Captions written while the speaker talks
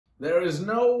There is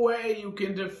no way you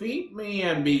can defeat me,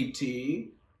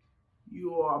 MBT.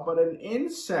 You are but an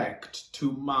insect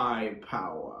to my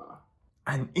power.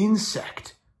 An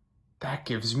insect? That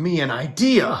gives me an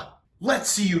idea. Let's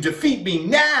see you defeat me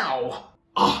now!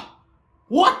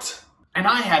 What? And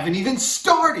I haven't even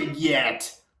started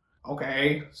yet!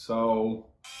 Okay, so...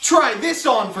 Try this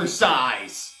on for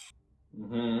size!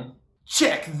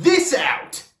 Check this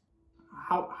out!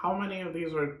 How many of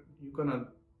these are you gonna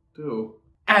do?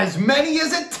 As many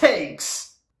as it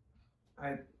takes!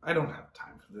 I don't have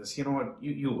time for this. You know what?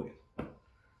 You win.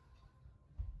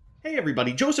 Hey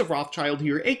everybody, Joseph Rothschild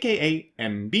here, aka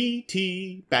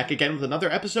MBT, back again with another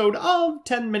episode of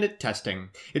 10-Minute Testing.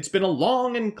 It's been a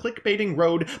long and clickbaiting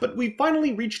road, but we've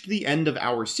finally reached the end of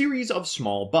our series of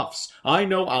small buffs. I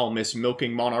know I'll miss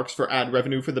milking monarchs for ad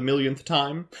revenue for the millionth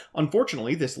time.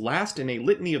 Unfortunately, this last in a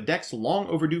litany of decks long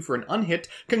overdue for an unhit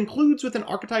concludes with an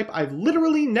archetype I've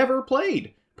literally never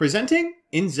played. Presenting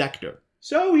Inzektor.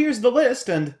 So here's the list,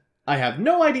 and I have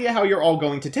no idea how you're all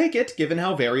going to take it, given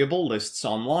how variable lists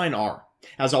online are.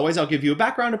 As always, I'll give you a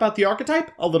background about the archetype,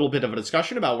 a little bit of a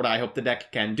discussion about what I hope the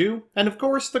deck can do, and of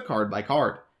course, the card by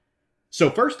card.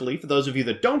 So firstly, for those of you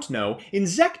that don't know,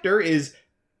 Inzektor is...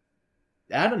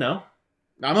 I don't know.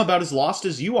 I'm about as lost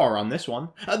as you are on this one.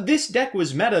 This deck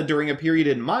was meta during a period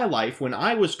in my life when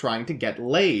I was trying to get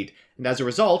laid, and as a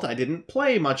result, I didn't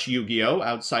play much Yu-Gi-Oh!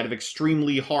 Outside of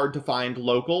extremely hard-to-find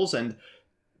locals and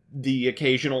the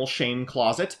occasional shame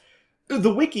closet.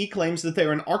 The wiki claims that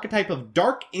they're an archetype of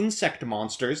dark insect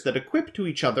monsters that equip to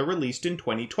each other, released in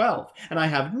 2012, and I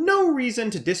have no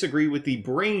reason to disagree with the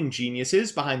brain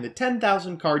geniuses behind the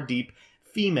 10,000 card deep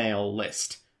female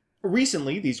list.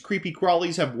 Recently, these creepy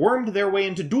crawlies have wormed their way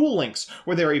into Duel Links,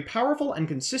 where they're a powerful and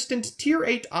consistent Tier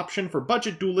 8 option for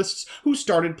budget duelists who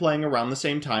started playing around the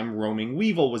same time Roaming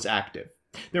Weevil was active.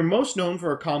 They're most known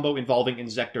for a combo involving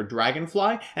Inzektor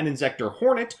Dragonfly and Inzektor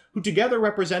Hornet, who together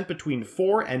represent between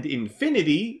 4 and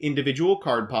infinity individual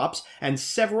card pops and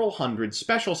several hundred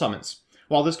special summons.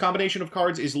 While this combination of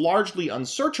cards is largely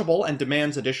unsearchable and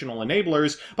demands additional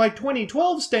enablers, by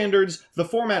 2012 standards, the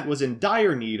format was in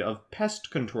dire need of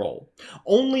pest control.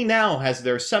 Only now has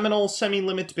their seminal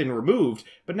semi-limit been removed,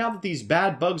 but now that these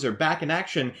bad bugs are back in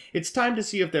action, it's time to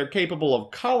see if they're capable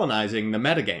of colonizing the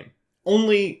metagame.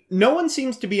 Only, no one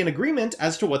seems to be in agreement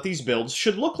as to what these builds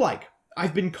should look like.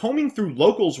 I've been combing through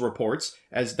locals reports,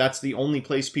 as that's the only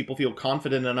place people feel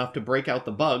confident enough to break out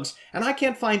the bugs, and I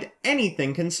can't find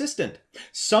anything consistent.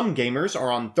 Some gamers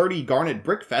are on 30 Garnet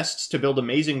Brickfests to build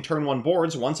amazing turn 1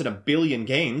 boards once in a billion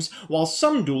games, while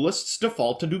some duelists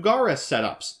default to Dugares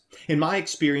setups. In my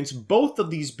experience, both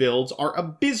of these builds are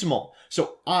abysmal,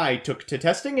 so I took to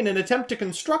testing in an attempt to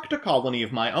construct a colony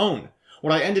of my own.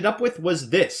 What I ended up with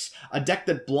was this, a deck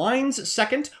that blinds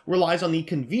second, relies on the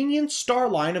convenient star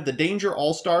line of the Danger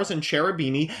All-Stars and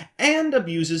Cherubini, and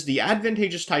abuses the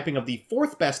advantageous typing of the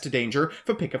 4th best Danger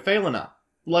for Pikaphalina.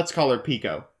 Let's call her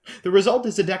Pico. The result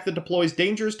is a deck that deploys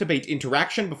Dangers to bait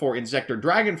interaction before Inzektor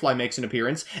Dragonfly makes an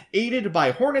appearance, aided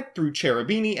by Hornet through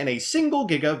Cherubini and a single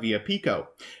Giga via Pico.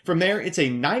 From there, it's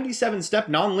a 97-step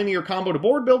non-linear combo to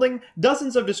board building,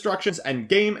 dozens of destructions, and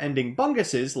game-ending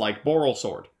bunguses like Boral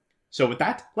Sword. So with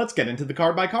that, let's get into the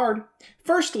card by card.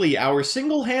 Firstly, our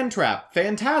single hand trap,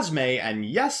 Phantasme, and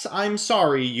yes, I'm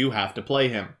sorry, you have to play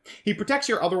him. He protects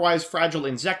your otherwise fragile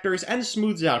Inzektors and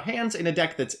smooths out hands in a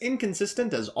deck that's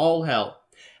inconsistent as all hell.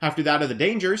 After that are the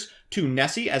Dangers, 2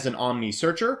 Nessie as an Omni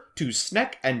Searcher, 2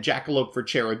 Sneck and Jackalope for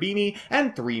Cherubini,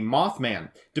 and 3 Mothman.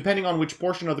 Depending on which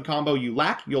portion of the combo you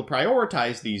lack, you'll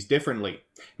prioritize these differently.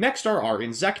 Next are our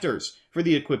Inzektors. For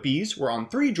the equipees, we're on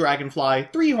 3 Dragonfly,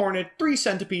 3 Hornet, 3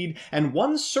 Centipede, and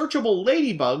 1 searchable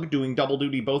Ladybug, doing double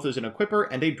duty both as an equipper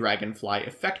and a Dragonfly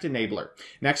effect enabler.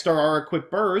 Next are our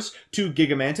equippers, 2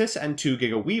 Gigamantis and 2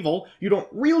 Gigaweevil. You don't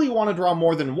really want to draw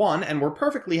more than 1, and we're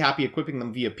perfectly happy equipping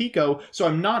them via Pico, so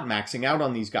I'm not maxing out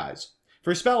on these guys.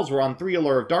 For spells, we're on 3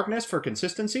 Allure of Darkness for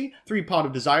consistency, 3 Pot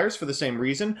of Desires for the same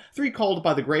reason, 3 Called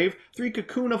by the Grave, 3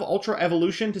 Cocoon of Ultra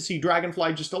Evolution to see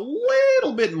Dragonfly just a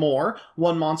little bit more,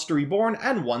 1 Monster Reborn,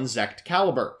 and 1 Zect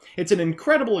Caliber. It's an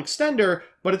incredible extender,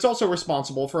 but it's also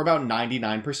responsible for about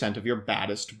 99% of your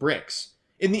baddest bricks.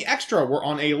 In the extra, we're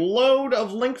on a load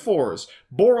of Link 4s,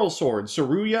 Boral Sword,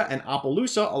 Saruya, and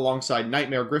Appaloosa alongside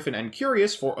Nightmare Griffin and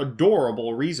Curious for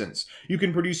adorable reasons. You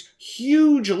can produce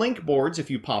huge Link boards if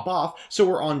you pop off, so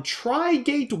we're on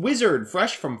Tri-Gate Wizard,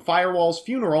 fresh from Firewall's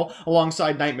Funeral,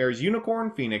 alongside Nightmare's Unicorn,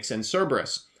 Phoenix, and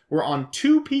Cerberus. We're on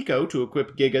 2 Pico to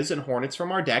equip Gigas and Hornets from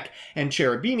our deck, and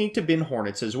Cherubini to bin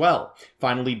Hornets as well.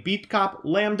 Finally, Beat Cop,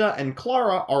 Lambda, and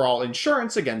Clara are all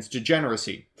insurance against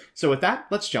degeneracy. So with that,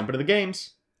 let's jump into the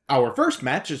games. Our first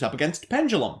match is up against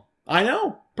Pendulum. I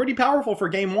know, pretty powerful for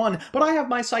game 1, but I have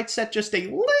my sights set just a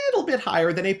little bit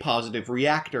higher than a positive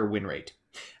reactor win rate.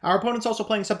 Our opponent's also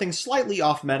playing something slightly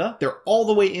off-meta. They're all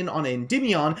the way in on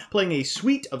Endymion, playing a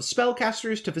suite of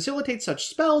spellcasters to facilitate such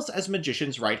spells as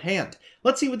Magician's Right Hand.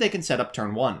 Let's see what they can set up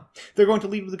turn 1. They're going to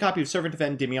lead with a copy of Servant of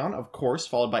Endymion, of course,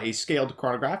 followed by a scaled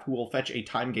chronograph who will fetch a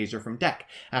Time Gazer from deck.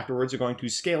 Afterwards, they're going to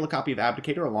scale a copy of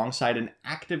Abdicator alongside an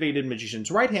activated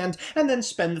Magician's Right Hand, and then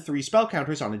spend the 3 spell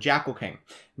counters on a Jackal King.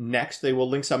 Next, they will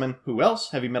link summon, who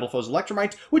else? Heavy Metal Foe's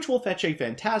Electromite, which will fetch a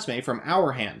Phantasme from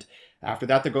our hand. After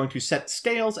that, they're going to set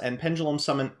Scales and Pendulum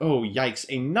summon, oh yikes,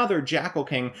 another Jackal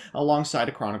King alongside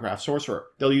a Chronograph Sorcerer.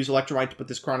 They'll use Electromite to put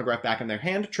this Chronograph back in their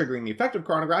hand, triggering the effect of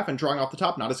Chronograph and drawing off the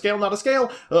top, not a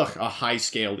scale, ugh, a high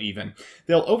scale even.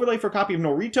 They'll overlay for a copy of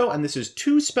Norito, and this is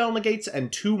 2 spell negates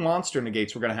and 2 monster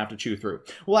negates we're going to have to chew through.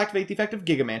 We'll activate the effect of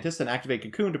Gigamantis, then activate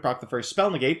Cocoon to proc the first spell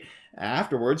negate.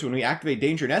 Afterwards, when we activate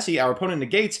Danger Nessie, our opponent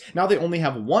negates. Now they only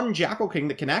have 1 Jackal King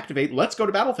that can activate. Let's go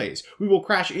to battle phase. We will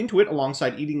crash into it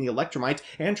alongside eating the Electromite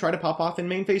and try to pop off in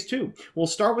main phase 2. We'll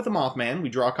start with a Mothman. We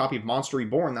draw a copy of Monster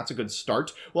Reborn. That's a good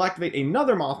start. We'll activate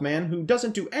another Mothman who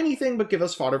doesn't do anything but give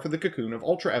us fodder for the Cocoon of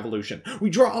Ultra Evolution. We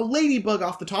draw a Ladybug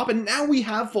off the top, and now we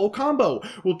have full combo.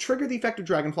 We'll trigger the effect of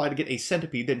Dragonfly to get a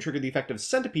Centipede, then trigger the effect of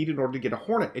Centipede in order to get a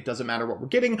Hornet. It doesn't matter what we're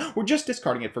getting. We're just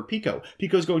discarding it for Pico.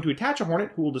 Pico's going to attach a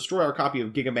Hornet who will destroy our copy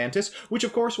of Gigamantis, which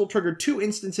of course will trigger 2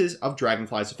 instances of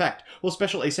Dragonfly's effect. We'll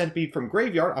special a Centipede from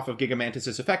Graveyard off of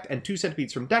Gigamantis' effect, and 2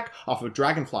 Centipedes from deck off of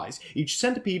Dragonfly's. Each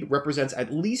Centipede represents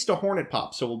at least a Hornet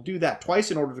pop, so we'll do that twice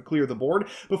in order to clear the board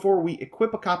before we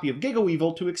equip a copy of Giga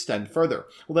Weevil to extend further.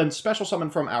 We'll then special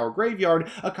summon from our graveyard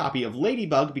a copy of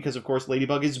Ladybug, because of course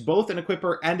Ladybug is both an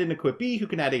equipper and an equipee who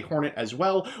can add a Hornet as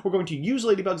well. We're going to use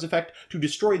Ladybug's effect to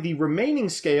destroy the remaining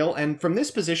scale, and from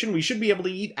this position we should be able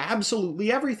to eat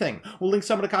absolutely everything. We'll link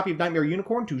summon a copy of Nightmare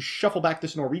Unicorn to shuffle back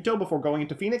this Norito before going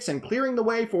into Phoenix and clearing the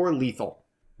way for lethal.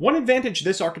 One advantage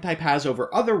this archetype has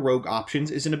over other rogue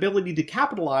options is an ability to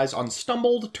capitalize on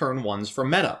stumbled turn 1s from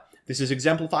meta. This is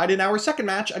exemplified in our second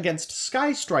match against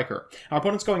Sky Striker. Our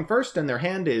opponent's going first, and their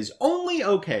hand is only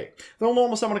okay. They'll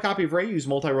normal summon a copy of Ray, use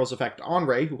Multi-Roll's effect on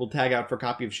Ray, who will tag out for a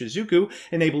copy of Shizuku,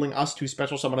 enabling us to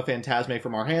special summon a Phantasme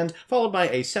from our hand, followed by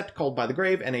a set called by the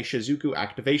grave and a Shizuku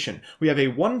activation. We have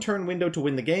a 1-turn window to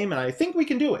win the game, and I think we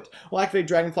can do it. We'll activate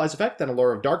Dragonfly's effect, then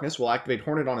Allure of Darkness. We'll activate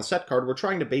Hornet on a set card. We're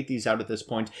trying to bait these out at this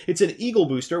point. It's an Eagle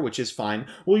booster, which is fine.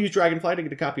 We'll use Dragonfly to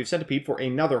get a copy of Centipede for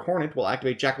another Hornet. We'll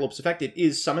activate Jackalop's effect. It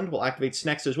is summoned. We'll activate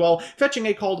Snex as well, fetching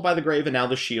a Called by the Grave, and now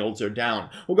the shields are down.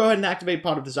 We'll go ahead and activate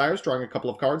Pot of Desires, drawing a couple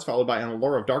of cards, followed by an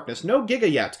Allure of Darkness. No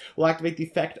Giga yet. We'll activate the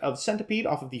effect of Centipede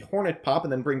off of the Hornet pop,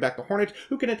 and then bring back the Hornet,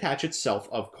 who can attach itself,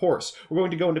 of course. We're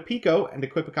going to go into Pico and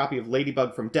equip a copy of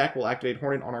Ladybug from deck. We'll activate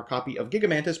Hornet on our copy of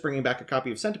Gigamantis, bringing back a copy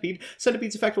of Centipede.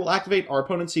 Centipede's effect will activate. Our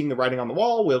opponent, seeing the writing on the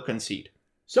wall, will concede.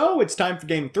 So, it's time for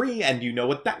Game 3, and you know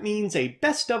what that means, a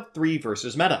best of 3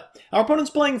 versus meta. Our opponent's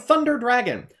playing Thunder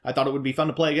Dragon. I thought it would be fun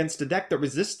to play against a deck that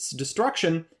resists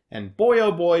destruction, and boy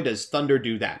oh boy does Thunder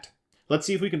do that. Let's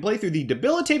see if we can play through the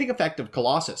debilitating effect of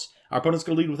Colossus. Our opponent's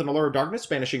going to lead with an Allure of Darkness,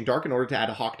 banishing Dark in order to add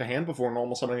a Hawk to hand before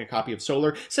normal summoning a copy of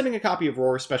Solar, sending a copy of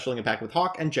Roar, specialing it back with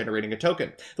Hawk, and generating a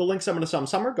token. They'll link summon a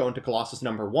Summer, go into Colossus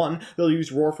number 1. They'll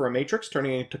use Roar for a Matrix,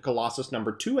 turning it into Colossus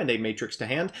number 2 and a Matrix to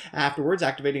hand. Afterwards,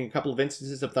 activating a couple of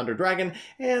instances of Thunder Dragon,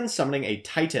 and summoning a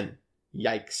Titan.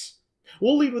 Yikes.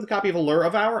 We'll lead with a copy of Allure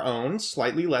of our own,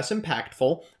 slightly less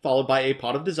impactful, followed by a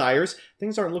Pot of Desires.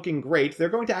 Things aren't looking great. They're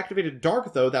going to activate a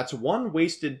Dark, though. That's 1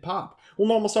 wasted pop. We'll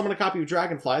normal summon a copy of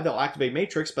Dragonfly. They'll activate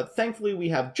Matrix, but thankfully we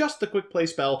have just the quick play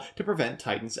spell to prevent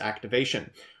Titan's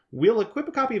activation. We'll equip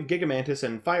a copy of Gigamantis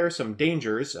and fire some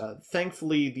dangers.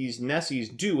 Thankfully, these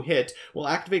Nessies do hit. We'll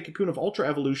activate Cocoon of Ultra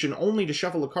Evolution only to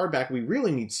shuffle a card back. We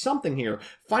really need something here.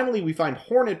 Finally, we find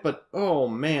Hornet, but oh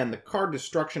man, the card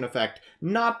destruction effect,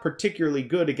 not particularly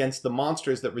good against the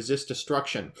monsters that resist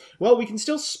destruction. Well, we can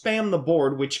still spam the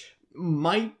board, which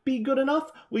might be good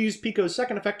enough. We'll use Pico's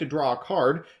second effect to draw a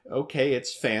card. Okay,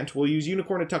 it's Fant. We'll use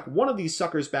Unicorn to tuck one of these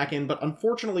suckers back in, but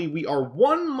unfortunately we are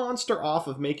 1 monster off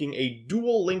of making a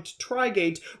dual-linked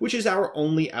Trigate, which is our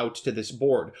only out to this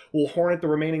board. We'll Hornet the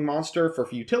remaining monster for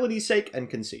futility's sake and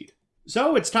concede.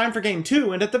 So it's time for Game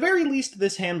 2, and at the very least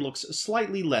this hand looks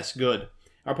slightly less good.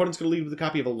 Our opponent's going to lead with a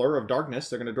copy of Allure of Darkness.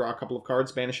 They're going to draw a couple of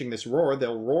cards, banishing this Roar.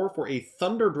 They'll Roar for a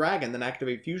Thunder Dragon, then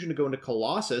activate Fusion to go into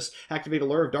Colossus, activate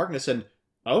Allure of Darkness, and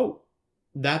oh,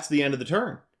 that's the end of the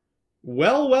turn.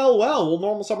 Well, well, well, we'll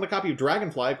normal summon a copy of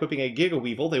Dragonfly, equipping a Giga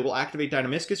Weevil. They will activate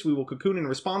Dynamiscus, we will Cocoon in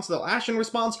response, they'll Ash in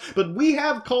response, but we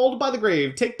have Called by the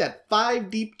Grave. Take that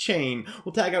 5-deep chain.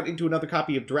 We'll tag out into another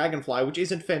copy of Dragonfly, which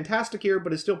isn't fantastic here,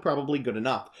 but is still probably good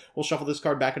enough. We'll shuffle this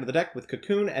card back into the deck with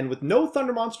Cocoon, and with no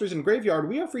Thunder monsters in graveyard,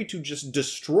 we are free to just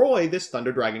destroy this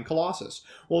Thunder Dragon Colossus.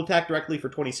 We'll attack directly for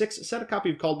 26, set a copy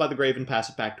of Called by the Grave, and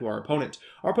pass it back to our opponent.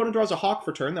 Our opponent draws a Hawk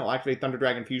for turn, they'll activate Thunder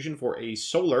Dragon Fusion for a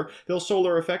Solar. They'll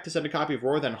Solar effect to send a copy of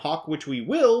Roar, then Hawk, which we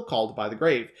will Called by the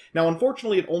Grave. Now,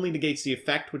 unfortunately, it only negates the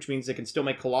effect, which means they can still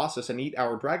make Colossus and eat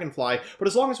our Dragonfly, but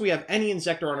as long as we have any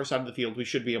Inzektor on our side of the field, we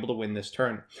should be able to win this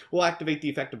turn. We'll activate the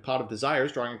effect of Pot of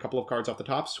Desires, drawing a couple of cards off the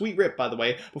top, sweet rip, by the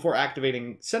way, before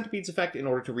activating Centipede's effect in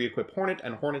order to re-equip Hornet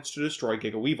and Hornets to destroy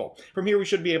Giga Weevil. From here, we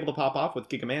should be able to pop off with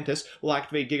Gigamantis. We'll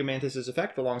activate Gigamantis'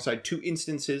 effect alongside 2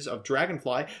 instances of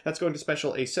Dragonfly. That's going to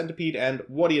special a Centipede and,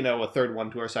 what do you know, a third one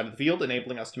to our side of the field,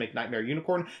 enabling us to make Nightmare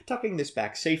Unicorn, tucking this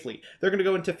back safely. They're going to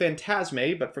go into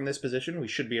Phantasme, but from this position, we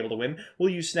should be able to win. We'll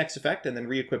use Sneck's effect and then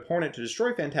re-equip Hornet to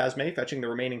destroy Phantasme, fetching the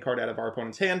remaining card out of our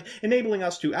opponent's hand, enabling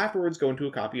us to afterwards go into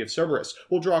a copy of Cerberus.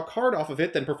 We'll draw a card off of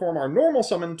it, then perform our normal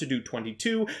summon to do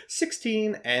 22,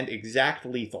 16, and exact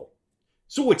lethal.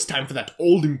 So it's time for that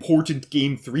all-important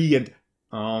Game 3, and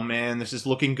oh man, this is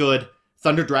looking good.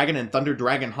 Thunder Dragon and Thunder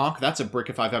Dragon Hawk, that's a brick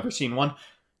if I've ever seen one.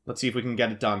 Let's see if we can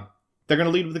get it done. They're going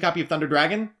to lead with a copy of Thunder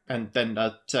Dragon, and then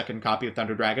a second copy of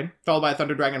Thunder Dragon, followed by a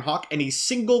Thunder Dragon Hawk, and a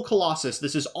single Colossus.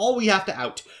 This is all we have to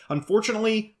out.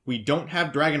 Unfortunately, we don't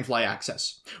have Dragonfly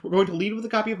access. We're going to lead with a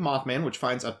copy of Mothman, which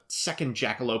finds a second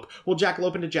Jackalope. We'll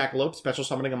Jackalope into Jackalope, special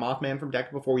summoning a Mothman from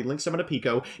deck before we link summon a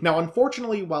Pico. Now,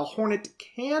 unfortunately, while Hornet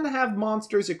can have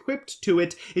monsters equipped to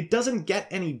it, it doesn't get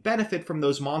any benefit from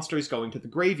those monsters going to the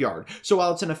graveyard. So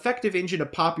while it's an effective engine to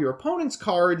pop your opponent's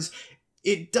cards,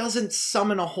 it doesn't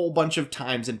summon a whole bunch of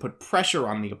times and put pressure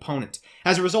on the opponent.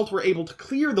 As a result, we're able to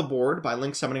clear the board by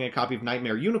link summoning a copy of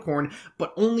Nightmare Unicorn,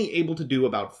 but only able to do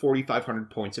about 4,500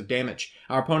 points of damage.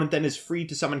 Our opponent then is free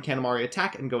to summon Kanemari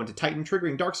Attack and go into Titan,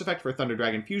 triggering Dark's effect for Thunder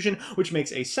Dragon Fusion, which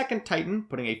makes a second Titan,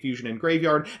 putting a Fusion in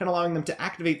graveyard, and allowing them to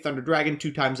activate Thunder Dragon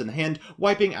 2 times in the hand,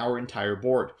 wiping our entire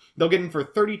board. They'll get in for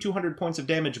 3,200 points of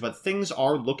damage, but things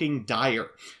are looking dire.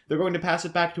 They're going to pass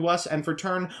it back to us, and for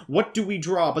turn, what do we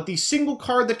draw but the single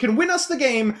card that can win us the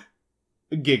game?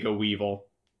 Giga Weevil.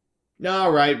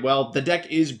 Alright, well, the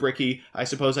deck is bricky. I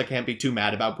suppose I can't be too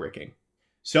mad about bricking.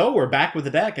 So, we're back with the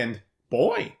deck, and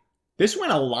boy, this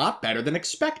went a lot better than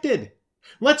expected.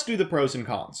 Let's do the pros and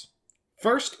cons.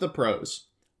 First, the pros.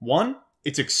 1,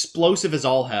 it's explosive as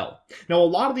all hell. Now, a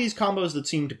lot of these combos that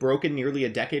seemed broken nearly a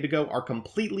decade ago are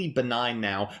completely benign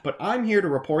now, but I'm here to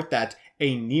report that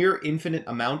a near infinite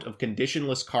amount of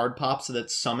conditionless card pops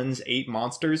that summons 8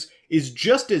 monsters is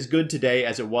just as good today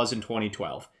as it was in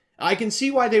 2012. I can see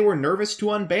why they were nervous to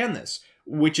unban this,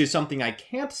 which is something I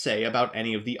can't say about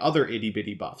any of the other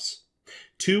itty-bitty buffs.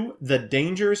 2, the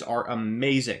dangers are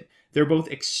amazing. They're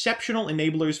both exceptional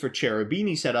enablers for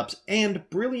Cherubini setups and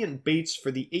brilliant baits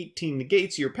for the 18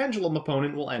 negates your Pendulum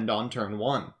opponent will end on turn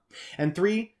 1. And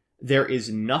 3, there is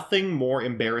nothing more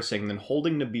embarrassing than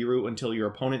holding Nibiru until your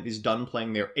opponent is done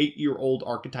playing their 8-year-old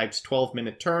archetype's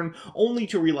 12-minute turn, only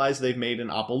to realize they've made an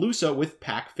Appaloosa with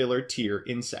pack filler tier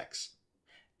insects.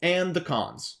 And the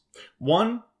cons.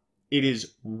 1, it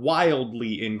is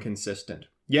wildly inconsistent.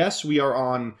 Yes, we are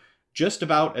on just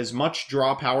about as much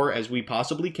draw power as we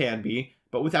possibly can be,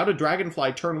 but without a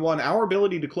Dragonfly turn 1, our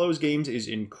ability to close games is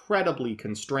incredibly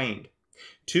constrained.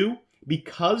 2,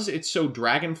 because it's so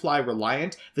Dragonfly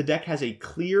reliant, the deck has a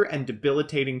clear and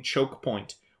debilitating choke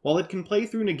point. While it can play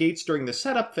through negates during the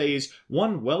setup phase,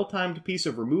 one well-timed piece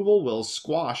of removal will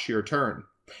squash your turn.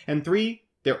 And 3,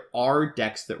 there are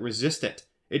decks that resist it.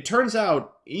 It turns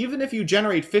out, even if you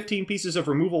generate 15 pieces of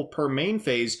removal per main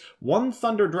phase, one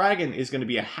Thunder Dragon is going to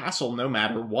be a hassle no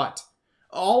matter what.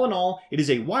 All in all, it is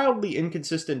a wildly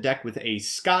inconsistent deck with a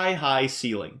sky-high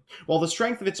ceiling. While the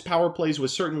strength of its power plays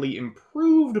was certainly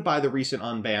improved by the recent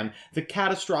unban, the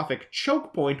catastrophic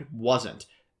choke point wasn't.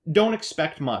 Don't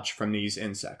expect much from these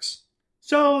insects.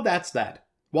 So that's that.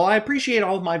 While I appreciate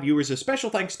all of my viewers, a special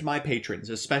thanks to my patrons,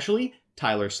 especially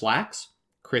Tyler Slacks,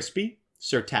 Crispy,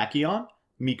 Sir Tachyon,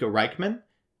 Mika Reichman,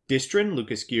 Distrin,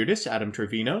 Lucas Geerdes, Adam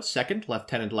Trevino, 2nd,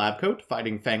 Lieutenant Labcoat,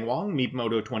 Fighting Fang Wong,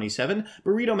 Meatmoto27,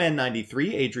 Burrito Man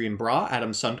 93, Adrian Bra,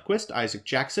 Adam Sundquist, Isaac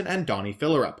Jackson, and Donnie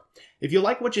Fillerup. If you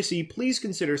like what you see, please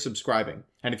consider subscribing.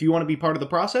 And if you want to be part of the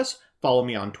process, follow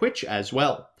me on Twitch as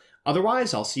well.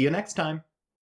 Otherwise, I'll see you next time.